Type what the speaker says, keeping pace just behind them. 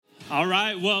All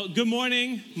right, well, good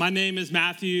morning. My name is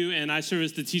Matthew, and I serve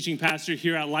as the teaching pastor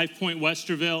here at Life Point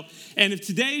Westerville. And if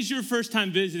today is your first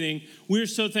time visiting, we're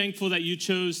so thankful that you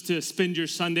chose to spend your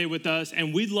Sunday with us,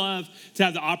 and we'd love to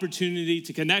have the opportunity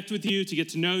to connect with you, to get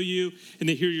to know you, and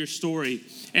to hear your story.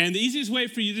 And the easiest way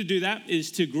for you to do that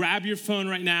is to grab your phone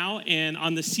right now, and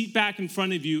on the seat back in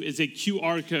front of you is a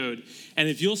QR code. And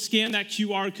if you'll scan that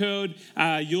QR code,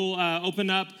 you'll open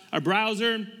up a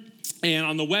browser. And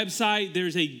on the website,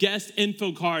 there's a guest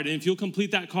info card. And if you'll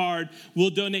complete that card,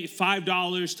 we'll donate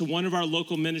 $5 to one of our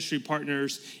local ministry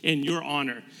partners in your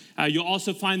honor. You'll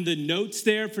also find the notes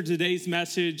there for today's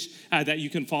message that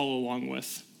you can follow along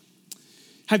with.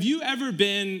 Have you ever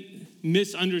been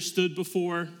misunderstood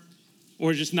before?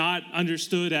 Or just not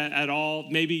understood at all?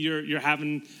 Maybe you're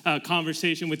having a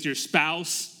conversation with your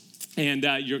spouse and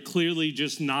you're clearly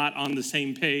just not on the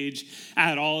same page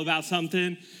at all about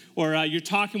something. Or you're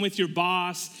talking with your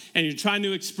boss and you're trying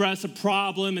to express a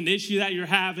problem, an issue that you're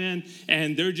having,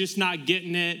 and they're just not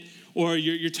getting it. Or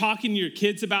you're talking to your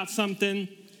kids about something,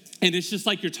 and it's just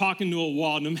like you're talking to a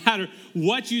wall. No matter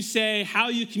what you say, how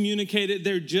you communicate it,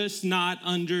 they're just not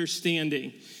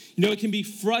understanding. You know, it can be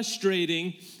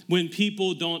frustrating when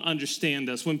people don't understand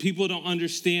us, when people don't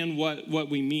understand what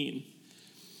we mean.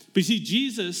 But you see,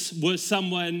 Jesus was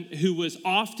someone who was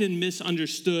often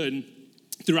misunderstood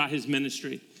throughout his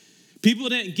ministry. People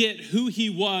didn't get who he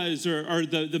was or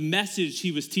the message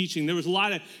he was teaching. There was a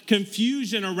lot of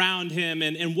confusion around him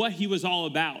and what he was all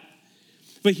about.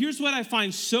 But here's what I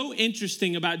find so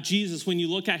interesting about Jesus when you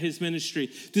look at his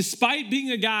ministry. Despite being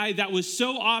a guy that was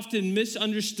so often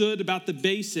misunderstood about the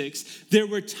basics, there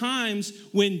were times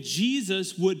when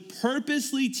Jesus would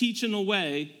purposely teach in a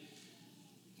way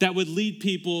that would lead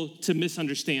people to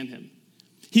misunderstand him.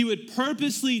 He would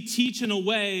purposely teach in a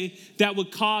way that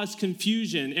would cause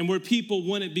confusion and where people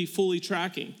wouldn't be fully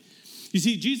tracking. You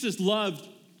see, Jesus loved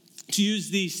to use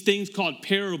these things called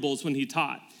parables when he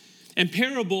taught. And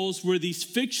parables were these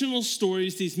fictional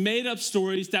stories, these made-up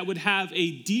stories that would have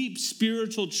a deep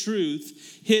spiritual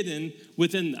truth hidden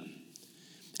within them.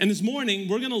 And this morning,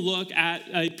 we're going to look at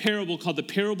a parable called the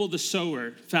parable of the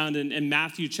sower, found in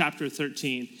Matthew chapter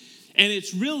 13. And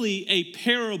it's really a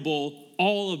parable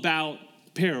all about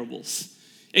parables.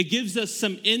 It gives us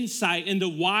some insight into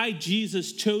why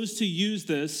Jesus chose to use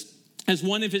this as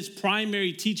one of his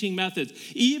primary teaching methods,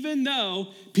 even though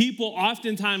people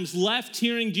oftentimes left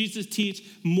hearing Jesus teach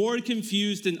more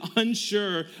confused and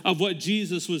unsure of what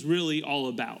Jesus was really all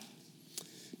about.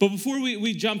 But before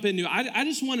we jump into it, I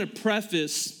just want to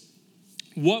preface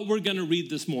what we're going to read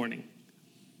this morning,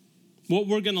 what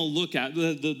we're going to look at,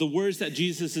 the words that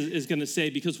Jesus is going to say,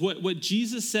 because what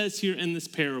Jesus says here in this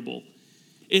parable,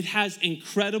 it has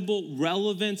incredible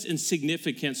relevance and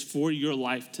significance for your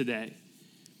life today,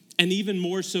 and even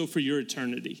more so for your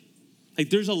eternity. Like,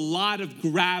 there's a lot of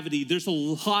gravity, there's a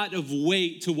lot of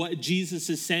weight to what Jesus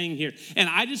is saying here. And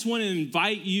I just want to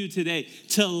invite you today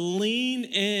to lean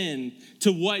in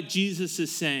to what Jesus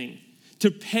is saying,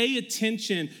 to pay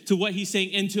attention to what he's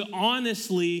saying, and to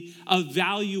honestly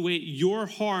evaluate your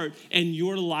heart and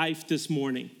your life this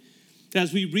morning.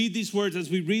 As we read these words, as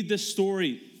we read this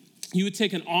story, you would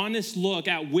take an honest look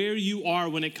at where you are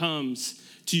when it comes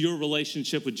to your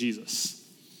relationship with Jesus.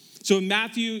 So in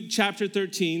Matthew chapter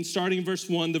 13, starting in verse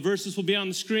 1, the verses will be on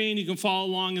the screen. You can follow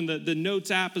along in the Notes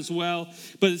app as well.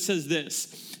 But it says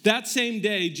this: that same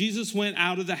day, Jesus went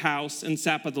out of the house and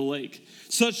sat by the lake.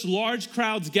 Such large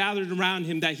crowds gathered around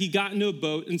him that he got into a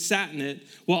boat and sat in it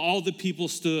while all the people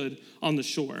stood on the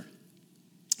shore.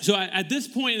 So at this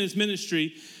point in his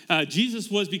ministry, Jesus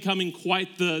was becoming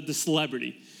quite the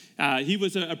celebrity. He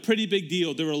was a pretty big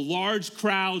deal. There were large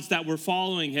crowds that were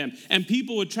following him, and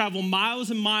people would travel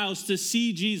miles and miles to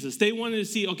see Jesus. They wanted to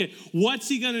see, okay, what's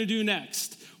he going to do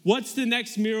next? What's the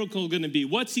next miracle going to be?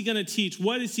 What's he going to teach?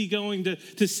 What is he going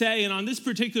to say? And on this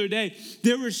particular day,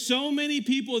 there were so many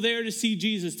people there to see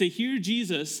Jesus, to hear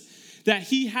Jesus, that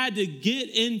he had to get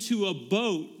into a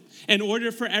boat in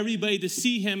order for everybody to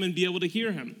see him and be able to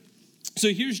hear him. So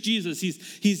here's Jesus.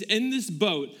 He's in this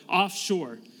boat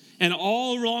offshore. And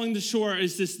all along the shore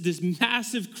is this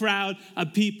massive crowd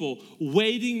of people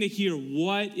waiting to hear,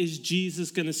 what is Jesus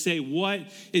going to say? What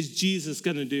is Jesus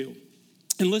going to do?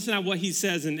 And listen at what he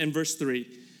says in verse 3.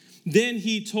 Then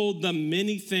he told them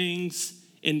many things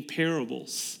in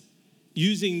parables,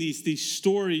 using these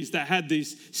stories that had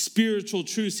these spiritual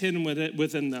truths hidden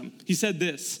within them. He said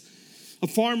this: a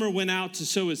farmer went out to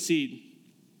sow his seed.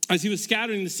 As he was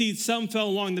scattering the seed, some fell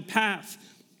along the path,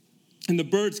 and the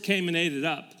birds came and ate it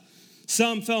up.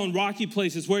 Some fell in rocky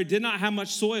places where it did not have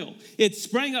much soil. It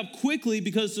sprang up quickly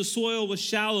because the soil was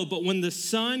shallow, but when the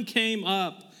sun came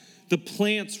up, the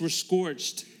plants were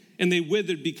scorched, and they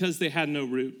withered because they had no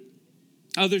root.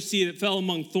 Other seed, it fell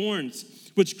among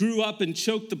thorns, which grew up and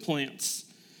choked the plants.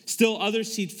 Still other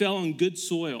seed fell on good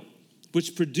soil,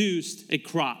 which produced a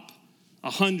crop,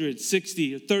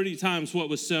 160 or 30 times what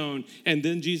was sown. And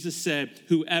then Jesus said,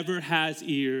 whoever has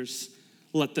ears,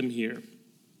 let them hear.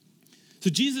 So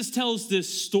Jesus tells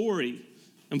this story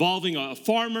involving a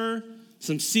farmer,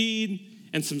 some seed,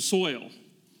 and some soil.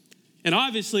 And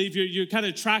obviously, if you're kind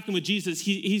of tracking with Jesus,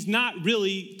 he's not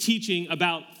really teaching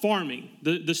about farming.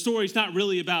 The story's not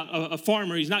really about a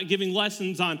farmer. He's not giving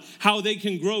lessons on how they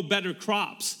can grow better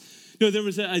crops. No, there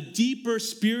was a deeper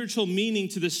spiritual meaning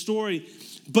to the story,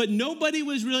 but nobody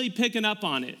was really picking up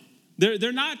on it.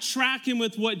 They're not tracking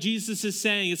with what Jesus is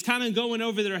saying. It's kind of going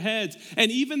over their heads. And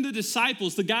even the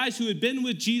disciples, the guys who had been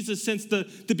with Jesus since the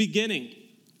beginning,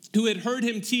 who had heard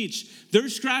him teach, they're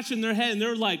scratching their head and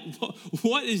they're like,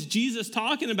 what is Jesus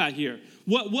talking about here?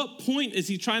 What point is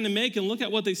he trying to make? And look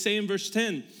at what they say in verse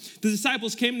 10. The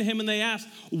disciples came to him and they asked,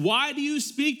 why do you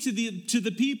speak to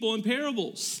the people in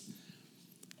parables?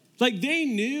 Like they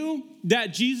knew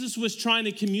that Jesus was trying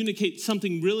to communicate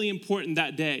something really important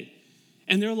that day.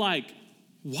 And they're like,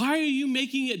 why are you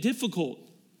making it difficult?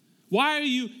 Why are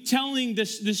you telling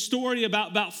this story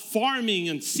about farming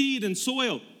and seed and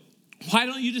soil? Why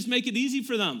don't you just make it easy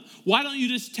for them? Why don't you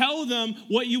just tell them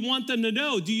what you want them to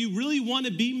know? Do you really want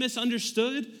to be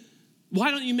misunderstood? Why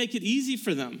don't you make it easy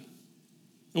for them?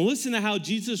 And listen to how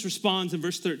Jesus responds in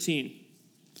verse 13.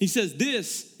 He says,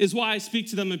 this is why I speak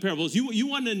to them in parables. You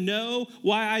want to know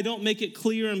why I don't make it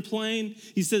clear and plain?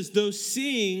 He says, though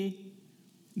seeing,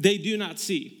 they do not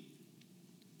see.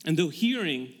 And though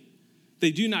hearing,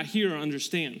 they do not hear or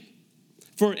understand.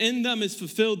 For in them is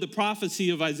fulfilled the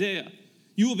prophecy of Isaiah.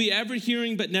 You will be ever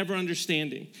hearing but never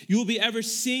understanding. You will be ever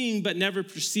seeing but never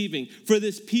perceiving. For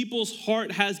this people's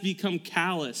heart has become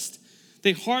calloused.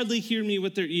 They hardly hear me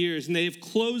with their ears, and they have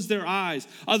closed their eyes.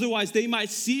 Otherwise, they might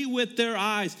see with their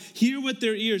eyes, hear with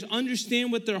their ears,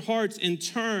 understand with their hearts, and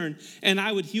turn, and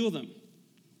I would heal them.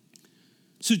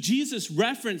 So Jesus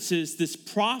references this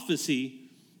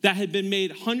prophecy that had been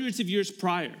made hundreds of years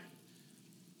prior.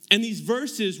 And these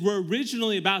verses were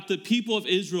originally about the people of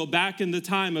Israel back in the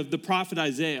time of the prophet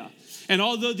Isaiah. And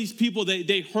although these people,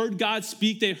 they heard God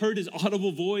speak, they heard his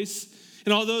audible voice,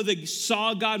 and although they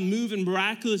saw God move in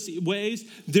miraculous ways,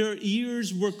 their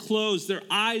ears were closed, their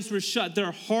eyes were shut,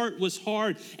 their heart was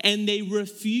hard, and they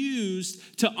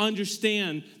refused to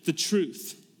understand the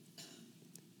truth.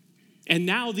 And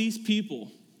now these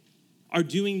people are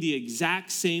doing the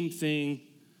exact same thing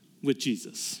with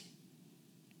Jesus.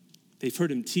 They've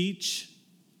heard him teach.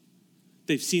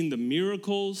 They've seen the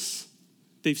miracles.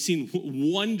 They've seen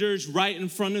wonders right in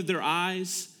front of their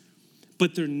eyes,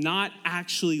 but they're not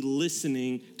actually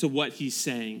listening to what he's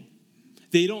saying.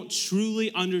 They don't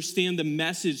truly understand the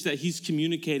message that he's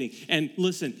communicating. And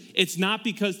listen, it's not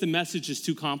because the message is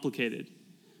too complicated.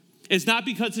 It's not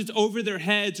because it's over their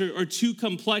heads or too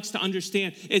complex to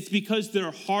understand. It's because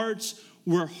their hearts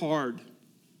were hard.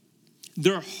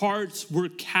 Their hearts were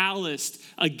calloused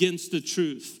against the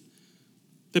truth.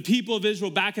 The people of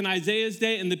Israel back in Isaiah's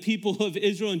day and the people of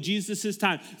Israel in Jesus'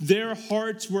 time, their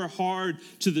hearts were hard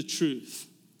to the truth.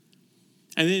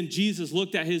 And then Jesus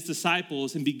looked at his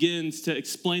disciples and begins to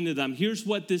explain to them, here's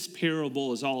what this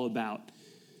parable is all about.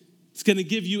 It's going to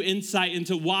give you insight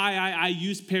into why I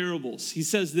use parables. He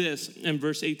says this in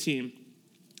verse 18.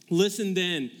 Listen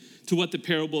then to what the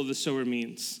parable of the sower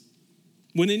means.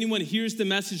 When anyone hears the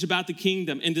message about the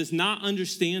kingdom and does not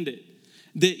understand it,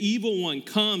 the evil one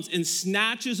comes and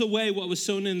snatches away what was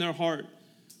sown in their heart.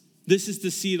 This is the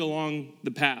seed along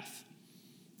the path.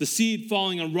 The seed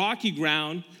falling on rocky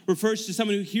ground refers to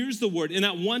someone who hears the word and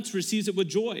at once receives it with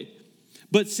joy.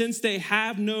 But since they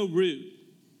have no root,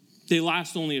 they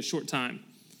last only a short time.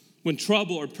 When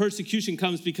trouble or persecution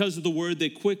comes because of the word, they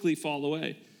quickly fall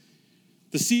away.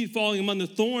 The seed falling among the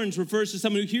thorns refers to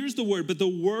someone who hears the word, but the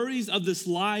worries of this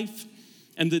life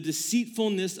and the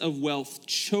deceitfulness of wealth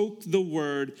choke the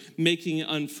word, making it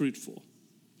unfruitful.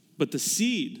 But the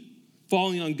seed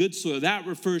falling on good soil, that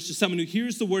refers to someone who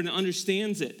hears the word and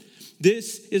understands it.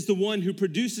 This is the one who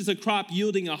produces a crop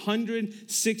yielding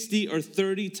 160 or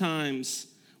 30 times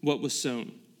what was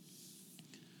sown.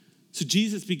 So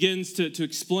Jesus begins to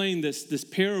explain this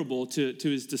parable to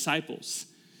his disciples.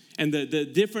 And the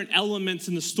different elements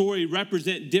in the story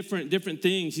represent different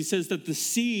things. He says that the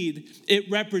seed,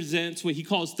 it represents what he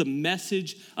calls the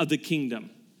message of the kingdom.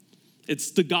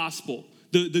 It's the gospel,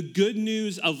 the good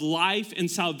news of life and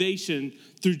salvation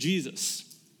through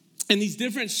Jesus. And these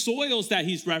different soils that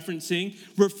he's referencing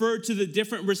refer to the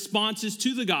different responses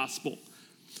to the gospel.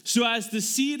 So as the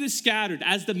seed is scattered,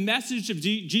 as the message of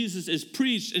Jesus is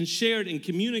preached and shared and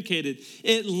communicated,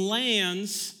 it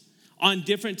lands on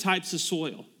different types of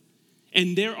soil.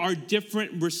 And there are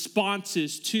different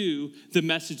responses to the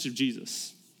message of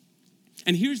Jesus.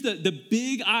 And here's the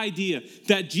big idea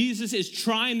that Jesus is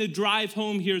trying to drive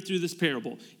home here through this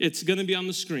parable. It's going to be on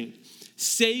the screen.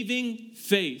 Saving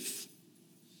faith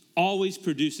always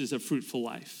produces a fruitful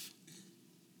life.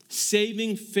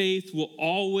 Saving faith will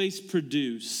always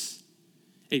produce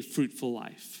a fruitful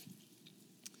life.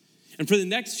 And for the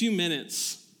next few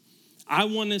minutes, I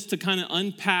want us to kind of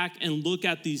unpack and look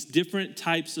at these different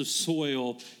types of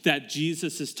soil that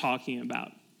Jesus is talking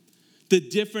about. The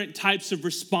different types of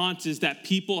responses that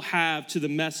people have to the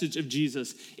message of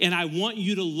Jesus. And I want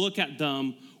you to look at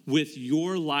them with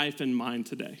your life in mind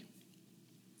today.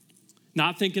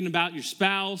 Not thinking about your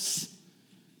spouse,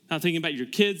 not thinking about your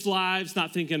kids' lives,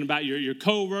 not thinking about your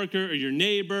coworker or your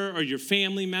neighbor or your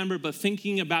family member, but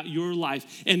thinking about your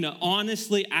life and to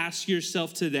honestly ask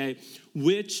yourself today,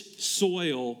 which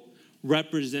soil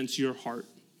represents your heart?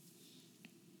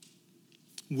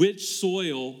 Which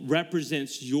soil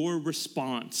represents your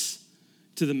response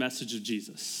to the message of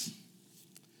Jesus?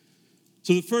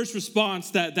 So the first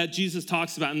response that Jesus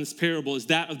talks about in this parable is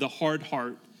that of the hard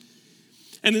heart.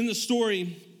 And in the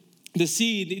story, the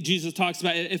seed Jesus talks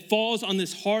about, it falls on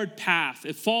this hard path.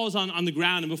 It falls on the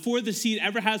ground. And before the seed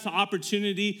ever has the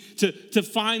opportunity to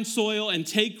find soil and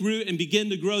take root and begin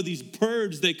to grow, these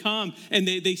birds, they come and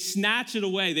they snatch it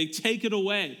away. They take it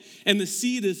away. And the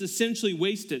seed is essentially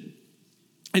wasted.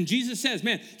 And Jesus says,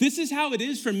 man, this is how it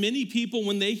is for many people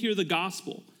when they hear the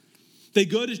gospel. They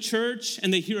go to church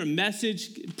and they hear a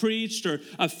message preached, or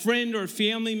a friend or a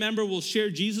family member will share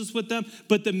Jesus with them,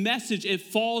 but the message, it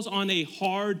falls on a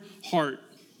hard heart.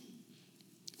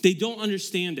 They don't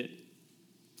understand it.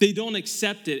 They don't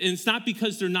accept it. And it's not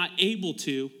because they're not able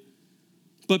to,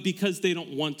 but because they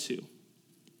don't want to.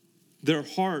 Their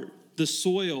heart, the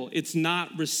soil, it's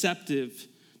not receptive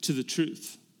to the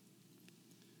truth.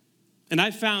 And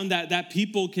I found that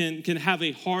people can have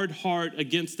a hard heart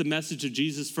against the message of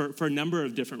Jesus for a number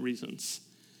of different reasons.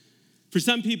 For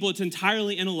some people, it's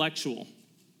entirely intellectual.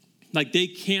 Like they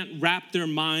can't wrap their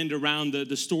mind around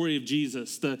the story of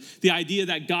Jesus. The idea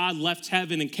that God left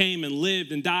heaven and came and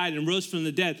lived and died and rose from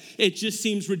the dead, it just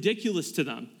seems ridiculous to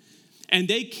them. And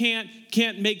they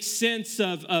can't make sense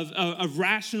of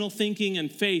rational thinking and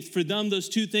faith. For them, those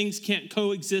two things can't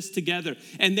coexist together.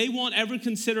 And they won't ever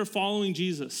consider following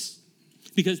Jesus,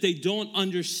 because they don't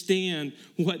understand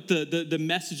what the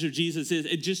message of Jesus is.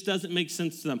 It just doesn't make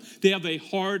sense to them. They have a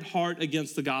hard heart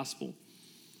against the gospel.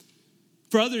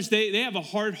 For others, they have a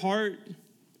hard heart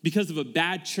because of a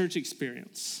bad church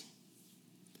experience.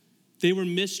 They were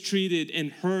mistreated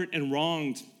and hurt and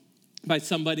wronged by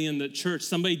somebody in the church.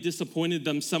 Somebody disappointed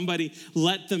them. Somebody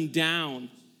let them down.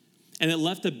 And it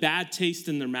left a bad taste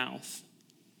in their mouth.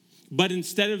 But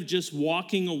instead of just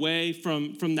walking away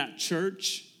from that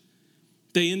church,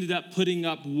 they ended up putting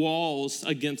up walls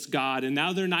against God, and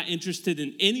now they're not interested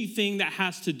in anything that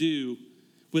has to do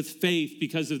with faith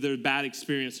because of their bad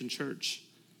experience in church.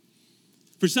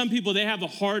 For some people, they have a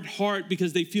hard heart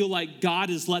because they feel like God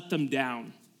has let them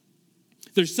down.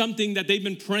 There's something that they've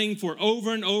been praying for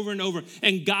over and over and over,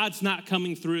 and God's not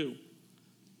coming through.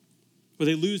 Or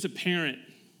they lose a parent,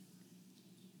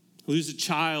 lose a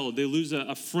child, they lose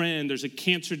a friend, there's a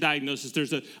cancer diagnosis,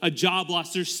 there's a job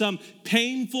loss, there's some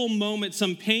painful moment,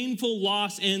 some painful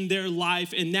loss in their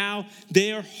life, and now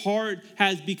their heart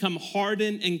has become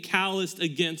hardened and calloused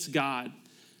against God.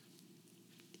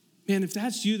 Man, if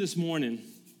that's you this morning,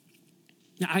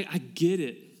 I get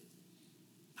it.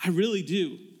 I really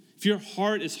do. If your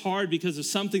heart is hard because of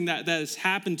something that has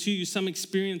happened to you, some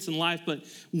experience in life, but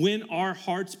when our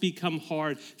hearts become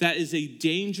hard, that is a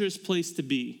dangerous place to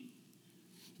be.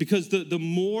 Because the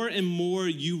more and more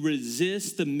you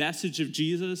resist the message of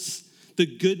Jesus, the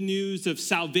good news of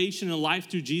salvation and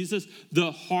life through Jesus,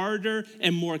 the harder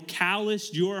and more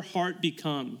callous your heart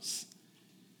becomes.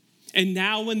 And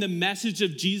now when the message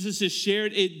of Jesus is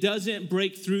shared, it doesn't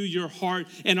break through your heart.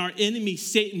 And our enemy,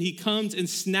 Satan, he comes and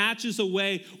snatches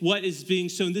away what is being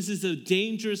shown. This is a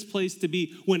dangerous place to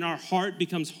be when our heart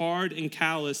becomes hard and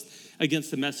calloused against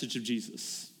the message of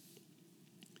Jesus.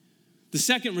 The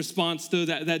second response, though,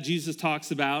 that Jesus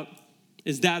talks about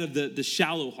is that of the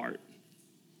shallow heart.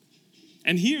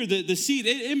 And here, the seed,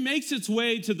 it makes its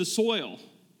way to the soil,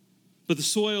 but the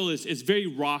soil is very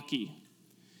rocky.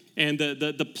 And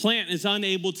the plant is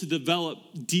unable to develop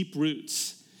deep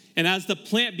roots. And as the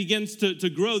plant begins to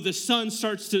grow, the sun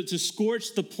starts to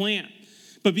scorch the plant.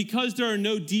 But because there are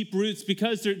no deep roots,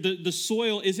 because the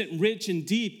soil isn't rich and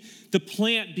deep, the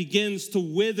plant begins to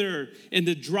wither and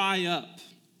to dry up.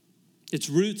 Its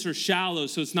roots are shallow,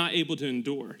 so it's not able to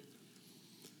endure.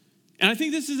 And I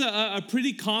think this is a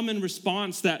pretty common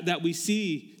response that we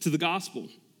see to the gospel.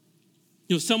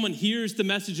 Someone hears the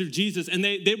message of Jesus and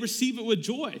they receive it with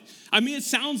joy. I mean, it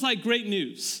sounds like great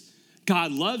news.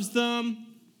 God loves them.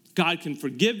 God can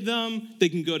forgive them. They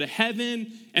can go to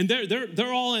heaven. And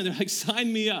they're all in. They're like,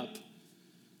 sign me up.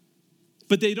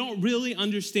 But they don't really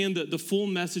understand the full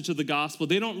message of the gospel.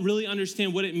 They don't really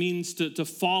understand what it means to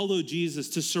follow Jesus,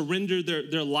 to surrender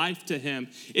their life to him.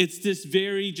 It's this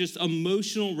very just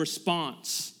emotional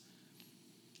response.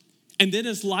 And then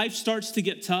as life starts to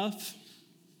get tough,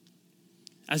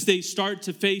 as they start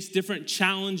to face different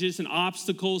challenges and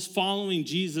obstacles, following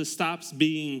Jesus stops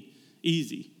being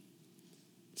easy.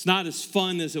 It's not as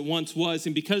fun as it once was.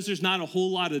 And because there's not a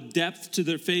whole lot of depth to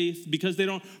their faith, because they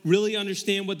don't really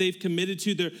understand what they've committed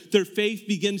to, their faith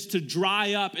begins to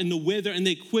dry up and to wither, and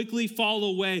they quickly fall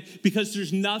away because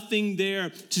there's nothing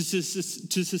there to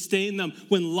sustain them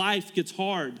when life gets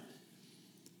hard.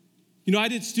 I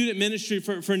did student ministry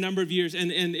for a number of years,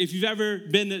 and if you've ever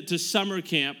been to summer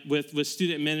camp with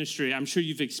student ministry, I'm sure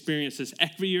you've experienced this.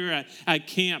 Every year at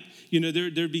camp,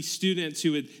 there'd be students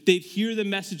they'd hear the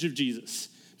message of Jesus,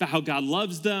 about how God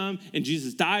loves them, and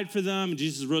Jesus died for them, and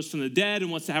Jesus rose from the dead and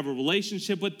wants to have a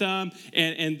relationship with them,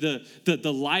 and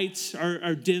the lights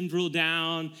are dimmed real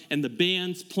down, and the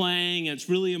band's playing, and it's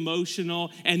really emotional,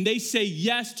 and they say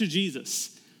yes to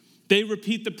Jesus. They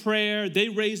repeat the prayer, they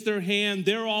raise their hand,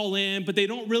 they're all in, but they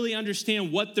don't really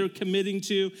understand what they're committing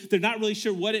to. They're not really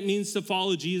sure what it means to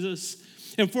follow Jesus.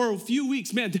 And for a few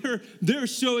weeks, man, they're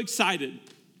so excited.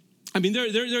 I mean,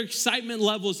 their excitement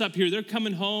level's up here. They're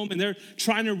coming home and they're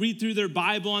trying to read through their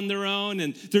Bible on their own,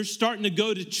 and they're starting to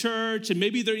go to church, and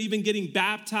maybe they're even getting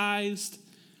baptized.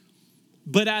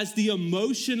 But as the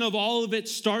emotion of all of it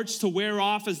starts to wear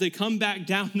off, as they come back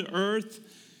down to earth,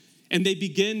 and they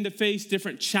begin to face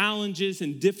different challenges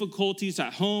and difficulties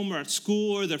at home or at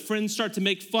school, or their friends start to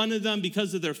make fun of them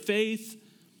because of their faith,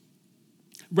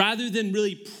 rather than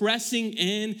really pressing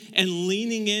in and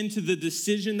leaning into the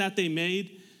decision that they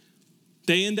made,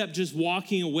 they end up just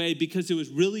walking away because it was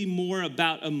really more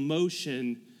about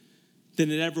emotion than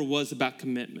it ever was about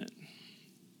commitment.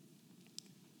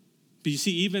 But you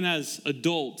see, even as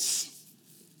adults,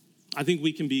 I think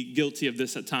we can be guilty of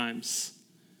this at times.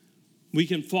 We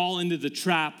can fall into the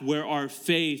trap where our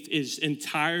faith is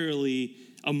entirely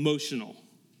emotional.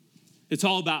 It's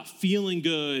all about feeling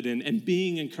good and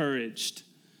being encouraged.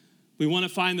 We want to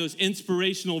find those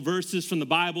inspirational verses from the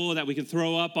Bible that we can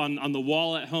throw up on the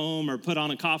wall at home or put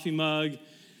on a coffee mug.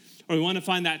 Or we want to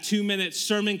find that 2-minute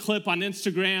sermon clip on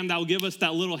Instagram that will give us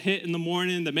that little hit in the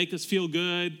morning to make us feel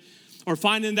good. Or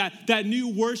finding that new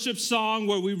worship song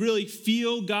where we really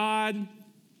feel God.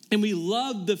 And we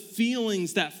love the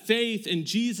feelings that faith in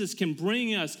Jesus can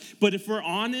bring us. But if we're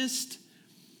honest,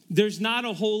 there's not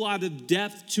a whole lot of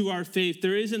depth to our faith.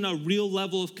 There isn't a real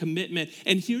level of commitment.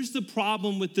 And here's the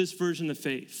problem with this version of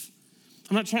faith.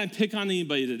 I'm not trying to pick on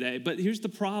anybody today, but here's the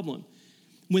problem.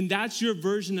 When that's your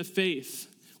version of faith,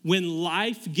 when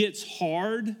life gets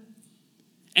hard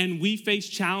and we face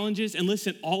challenges, and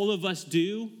listen, all of us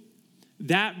do,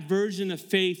 that version of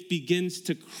faith begins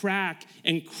to crack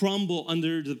and crumble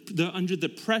under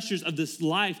the pressures of this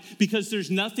life because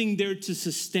there's nothing there to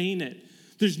sustain it.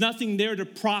 There's nothing there to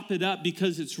prop it up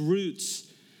because its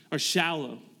roots are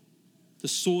shallow. The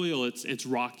soil, it's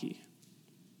rocky.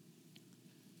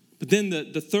 But then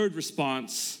the third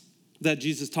response that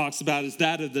Jesus talks about is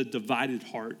that of the divided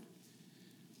heart.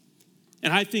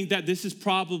 And I think that this is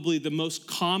probably the most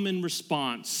common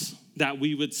response that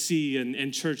we would see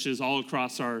in churches all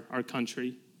across our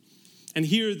country. And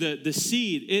here the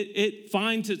seed, it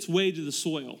finds its way to the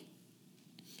soil.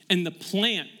 And the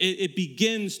plant, it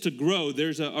begins to grow.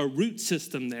 There's a root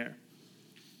system there.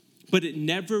 But it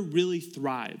never really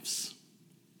thrives.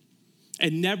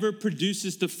 It never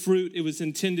produces the fruit it was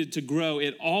intended to grow.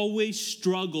 It always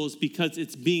struggles because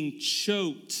it's being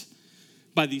choked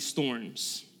by these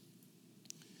thorns.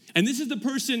 And this is the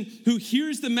person who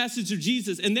hears the message of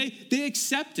Jesus and they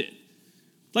accept it.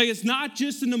 Like, it's not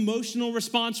just an emotional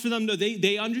response for them. No,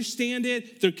 they understand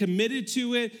it. They're committed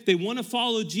to it. They want to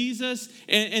follow Jesus.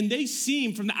 And they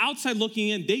seem, from the outside looking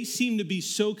in, they seem to be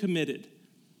so committed.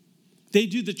 They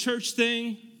do the church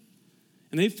thing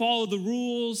and they follow the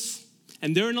rules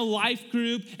and they're in a life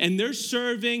group and they're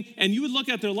serving. And you would look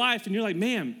at their life and you're like,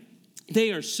 man,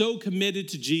 they are so committed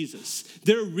to Jesus.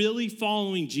 They're really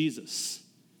following Jesus.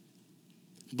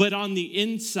 But on the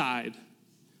inside,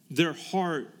 their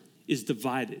heart is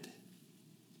divided.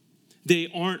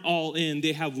 They aren't all in.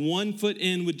 They have 1 foot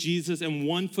in with Jesus and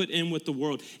 1 foot in with the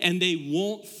world. And they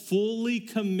won't fully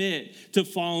commit to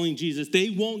following Jesus.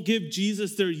 They won't give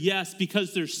Jesus their yes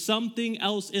because there's something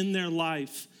else in their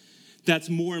life that's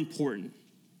more important.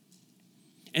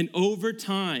 And over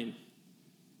time,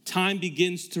 time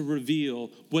begins to reveal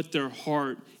what their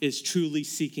heart is truly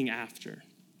seeking after.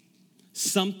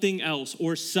 Something else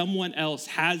or someone else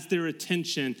has their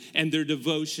attention and their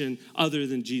devotion other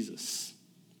than Jesus.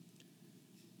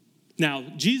 Now,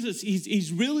 Jesus,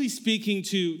 he's really speaking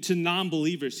to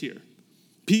non-believers here,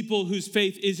 people whose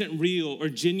faith isn't real or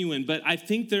genuine, but I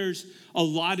think there's a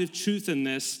lot of truth in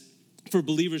this for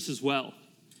believers as well.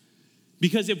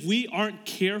 Because if we aren't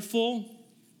careful,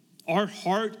 our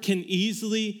heart can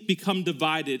easily become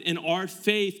divided and our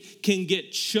faith can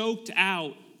get choked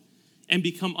out and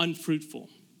become unfruitful.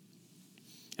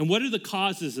 And what are the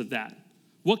causes of that?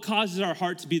 What causes our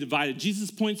heart to be divided? Jesus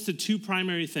points to 2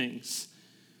 primary things: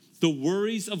 the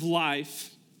worries of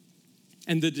life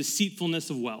and the deceitfulness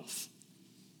of wealth.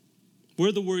 What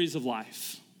are the worries of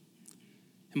life?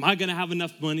 Am I gonna have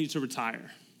enough money to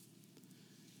retire?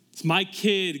 Is my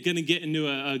kid gonna get into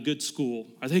a good school?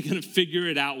 Are they gonna figure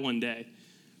it out one day?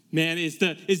 Man, is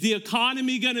the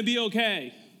economy gonna be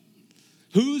okay?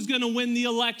 Who's gonna win the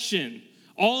election?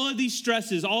 All of these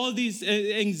stresses, all of these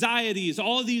anxieties,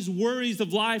 all of these worries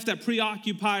of life that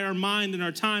preoccupy our mind and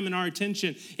our time and our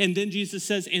attention. And then Jesus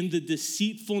says, and the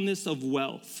deceitfulness of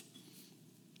wealth.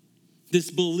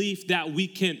 This belief that we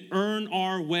can earn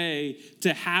our way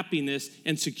to happiness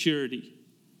and security.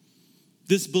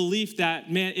 This belief that,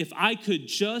 man, if I could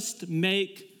just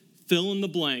make fill in the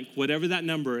blank, whatever that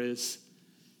number is,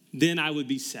 then I would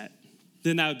be set.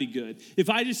 Then I would be good. If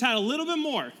I just had a little bit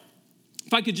more,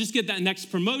 if I could just get that next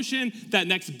promotion, that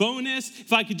next bonus,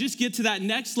 if I could just get to that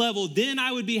next level, then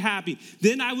I would be happy.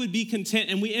 Then I would be content.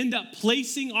 And we end up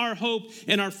placing our hope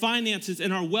in our finances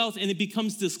and our wealth, and it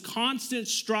becomes this constant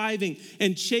striving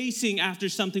and chasing after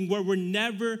something where we're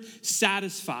never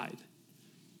satisfied.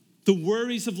 The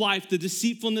worries of life, the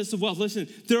deceitfulness of wealth. Listen,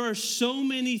 there are so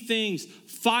many things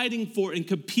fighting for and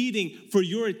competing for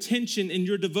your attention and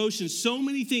your devotion. So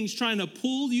many things trying to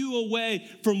pull you away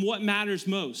from what matters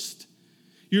most.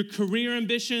 Your career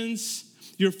ambitions,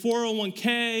 your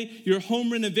 401k, your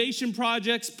home renovation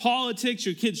projects, politics,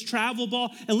 your kids' travel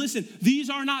ball. And listen, these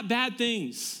are not bad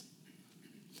things.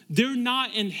 They're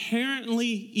not inherently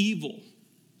evil.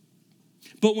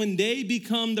 But when they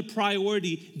become the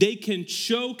priority, they can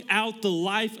choke out the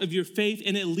life of your faith,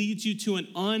 and it leads you to an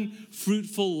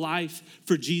unfruitful life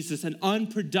for Jesus, an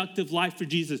unproductive life for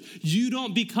Jesus. You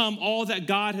don't become all that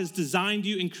God has designed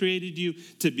you and created you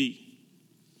to be.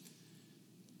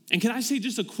 And can I say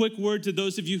just a quick word to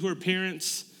those of you who are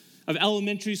parents of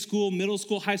elementary school, middle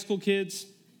school, high school kids?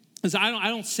 Because I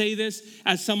don't say this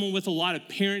as someone with a lot of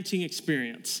parenting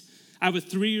experience. I have a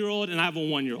 3-year-old and I have a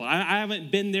 1-year-old. I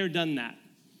haven't been there, done that.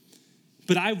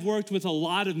 But I've worked with a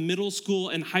lot of middle school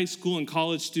and high school and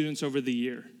college students over the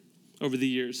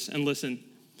years. And listen,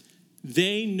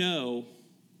 they know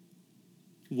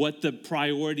what the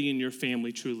priority in your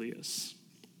family truly is.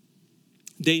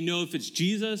 They know if it's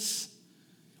Jesus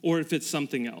or if it's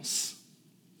something else.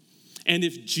 And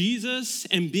if Jesus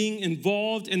and being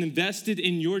involved and invested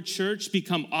in your church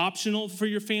become optional for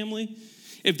your family,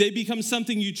 if they become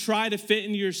something you try to fit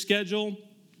into your schedule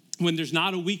when there's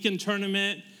not a weekend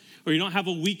tournament, or you don't have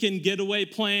a weekend getaway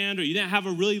planned, or you didn't have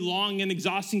a really long and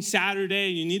exhausting Saturday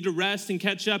and you need to rest and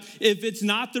catch up, if it's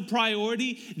not the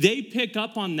priority, they pick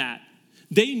up on that.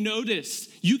 They notice.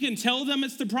 You can tell them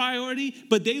it's the priority,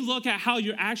 but they look at how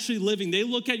you're actually living. They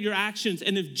look at your actions.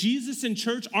 And if Jesus and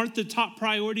church aren't the top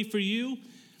priority for you,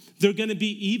 they're going to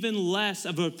be even less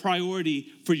of a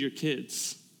priority for your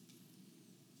kids.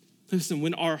 Listen,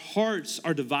 when our hearts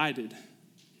are divided,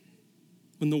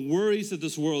 when the worries of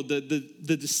this world, the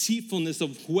deceitfulness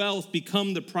of wealth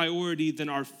become the priority, then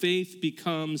our faith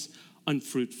becomes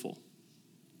unfruitful.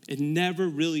 It never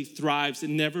really thrives. It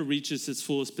never reaches its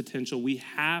fullest potential. We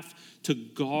have to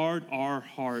guard our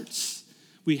hearts.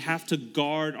 We have to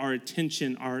guard our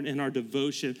attention and our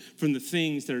devotion from the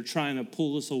things that are trying to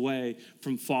pull us away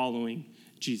from following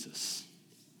Jesus.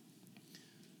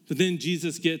 But then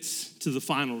Jesus gets to the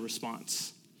final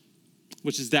response,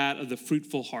 which is that of the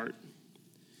fruitful heart.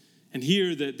 And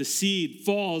here the seed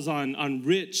falls on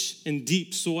rich and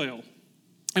deep soil.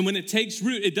 And when it takes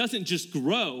root, it doesn't just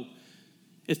grow,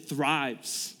 it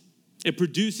thrives. It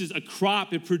produces a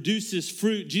crop. It produces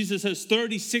fruit. Jesus says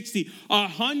 30, 60,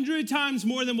 100 times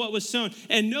more than what was sown.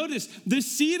 And notice, the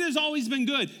seed has always been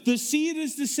good. The seed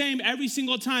is the same every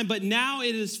single time, but now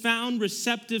it has found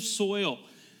receptive soil.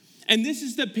 And this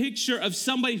is the picture of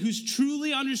somebody who's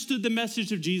truly understood the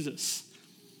message of Jesus.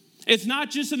 It's not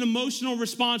just an emotional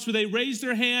response where they raise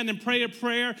their hand and pray a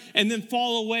prayer and then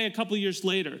fall away a couple years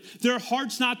later. Their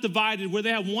heart's not divided where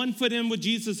they have one foot in with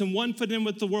Jesus and one foot in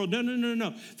with the world.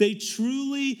 No. They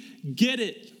truly get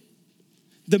it.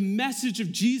 The message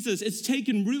of Jesus, it's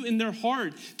taken root in their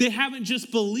heart. They haven't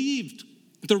just believed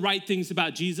the right things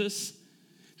about Jesus.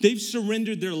 They've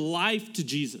surrendered their life to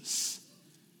Jesus.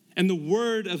 And the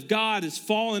word of God has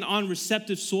fallen on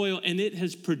receptive soil, and it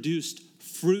has produced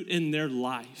fruit in their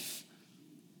life.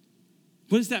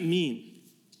 What does that mean?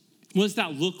 What does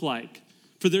that look like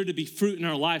for there to be fruit in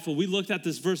our life? Well, we looked at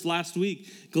this verse last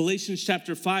week. Galatians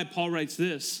chapter 5, Paul writes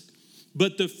this,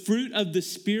 but the fruit of the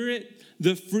Spirit,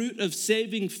 the fruit of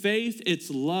saving faith, it's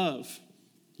love,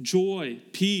 joy,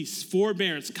 peace,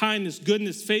 forbearance, kindness,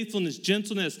 goodness, faithfulness,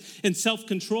 gentleness, and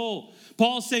self-control.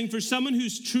 Paul's saying for someone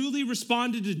who's truly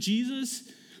responded to Jesus,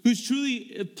 who's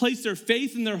truly placed their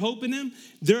faith and their hope in him,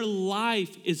 their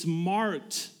life is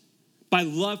marked by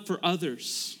love for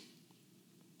others,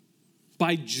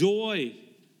 by joy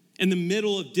in the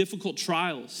middle of difficult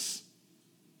trials,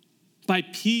 by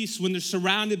peace when they're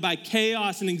surrounded by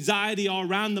chaos and anxiety all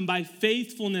around them, by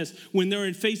faithfulness when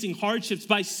they're facing hardships,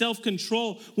 by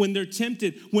self-control when they're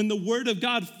tempted. When the word of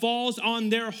God falls on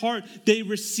their heart, they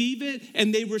receive it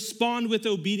and they respond with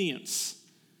obedience.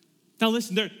 Now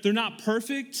listen, they're not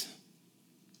perfect.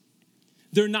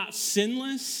 They're not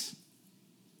sinless.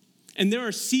 And there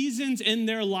are seasons in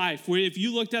their life where if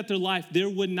you looked at their life, there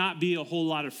would not be a whole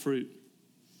lot of fruit.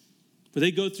 But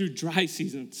they go through dry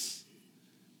seasons.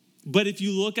 But if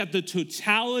you look at the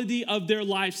totality of their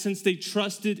life since they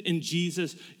trusted in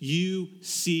Jesus, you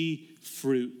see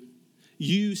fruit.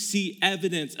 You see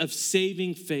evidence of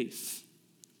saving faith.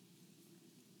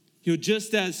 You know,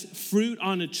 just as fruit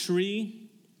on a tree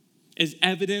is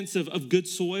evidence of good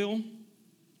soil,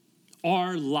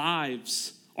 our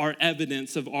lives are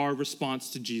evidence of our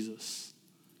response to Jesus.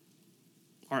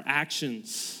 Our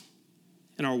actions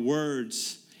and our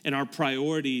words and our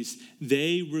priorities,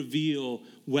 they reveal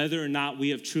whether or not we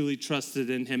have truly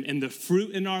trusted in him. And the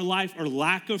fruit in our life or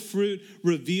lack of fruit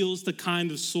reveals the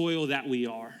kind of soil that we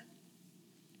are.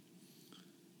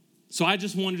 So I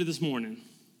just wonder this morning,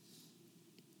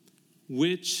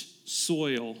 which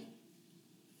soil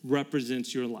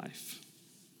represents your life?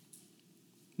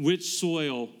 Which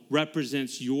soil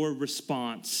represents your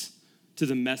response to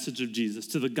the message of Jesus,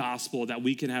 to the gospel that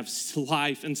we can have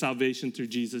life and salvation through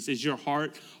Jesus? Is your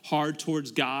heart hard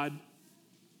towards God?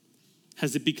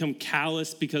 Has it become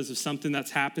callous because of something that's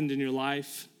happened in your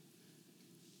life?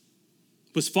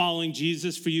 Was following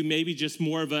Jesus for you maybe just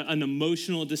more of an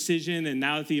emotional decision, and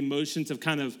now that the emotions have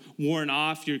kind of worn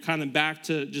off, you're kind of back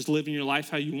to just living your life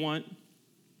how you want?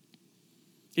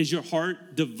 Is your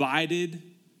heart divided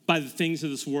by the things of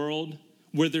this world,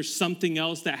 where there's something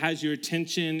else that has your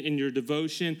attention and your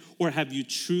devotion, or have you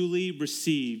truly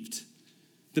received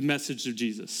the message of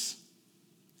Jesus?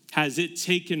 Has it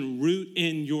taken root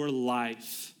in your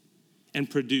life and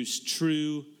produced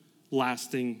true,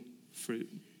 lasting fruit?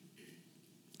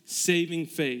 Saving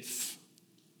faith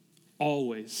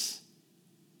always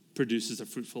produces a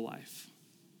fruitful life.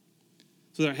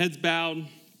 So with our heads bowed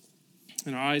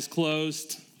and our eyes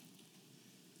closed,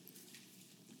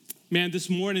 man, this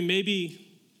morning,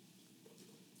 maybe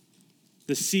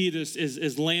the seed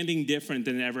is landing different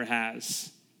than it ever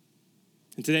has.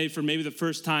 And today, for maybe the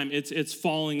first time, it's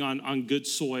falling on good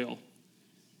soil.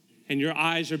 And your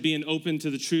eyes are being open to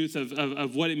the truth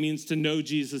of what it means to know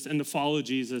Jesus and to follow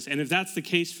Jesus. And if that's the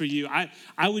case for you,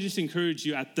 I would just encourage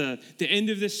you at the end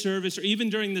of this service, or even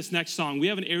during this next song, we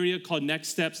have an area called Next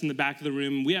Steps in the back of the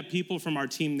room. We have people from our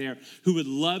team there who would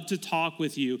love to talk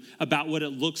with you about what it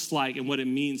looks like and what it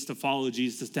means to follow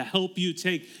Jesus, to help you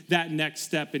take that next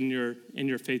step in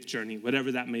your faith journey,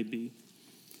 whatever that may be.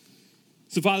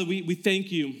 So, Father, we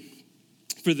thank you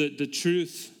for the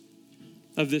truth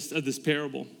of this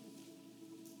parable.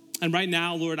 And right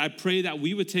now, Lord, I pray that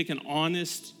we would take an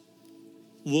honest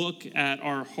look at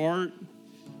our heart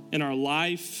and our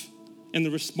life and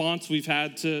the response we've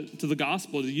had to the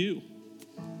gospel, to you.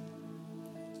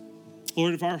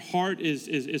 Lord, if our heart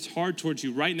is hard towards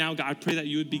you right now, God, I pray that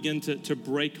you would begin to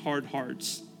break hard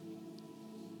hearts.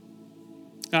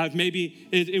 God, maybe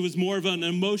it was more of an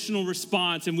emotional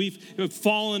response and we've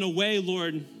fallen away,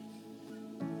 Lord,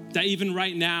 that even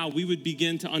right now we would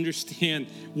begin to understand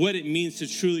what it means to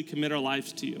truly commit our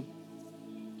lives to you.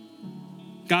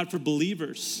 God, for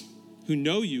believers who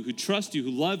know you, who trust you,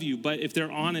 who love you, but if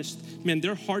they're honest, man,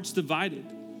 their heart's divided.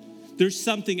 there's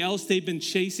something else they've been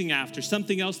chasing after,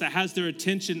 something else that has their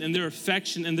attention and their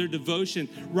affection and their devotion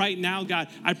right now, God,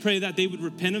 I pray that they would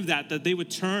repent of that they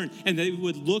would turn and they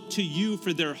would look to you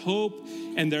for their hope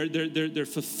and their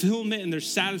fulfillment and their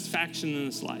satisfaction in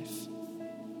this life.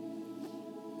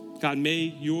 God,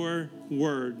 may your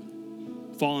word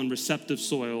fall on receptive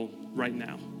soil right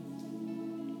now.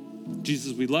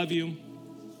 Jesus, we love you.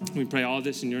 We pray all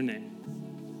this in your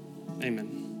name.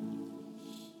 Amen.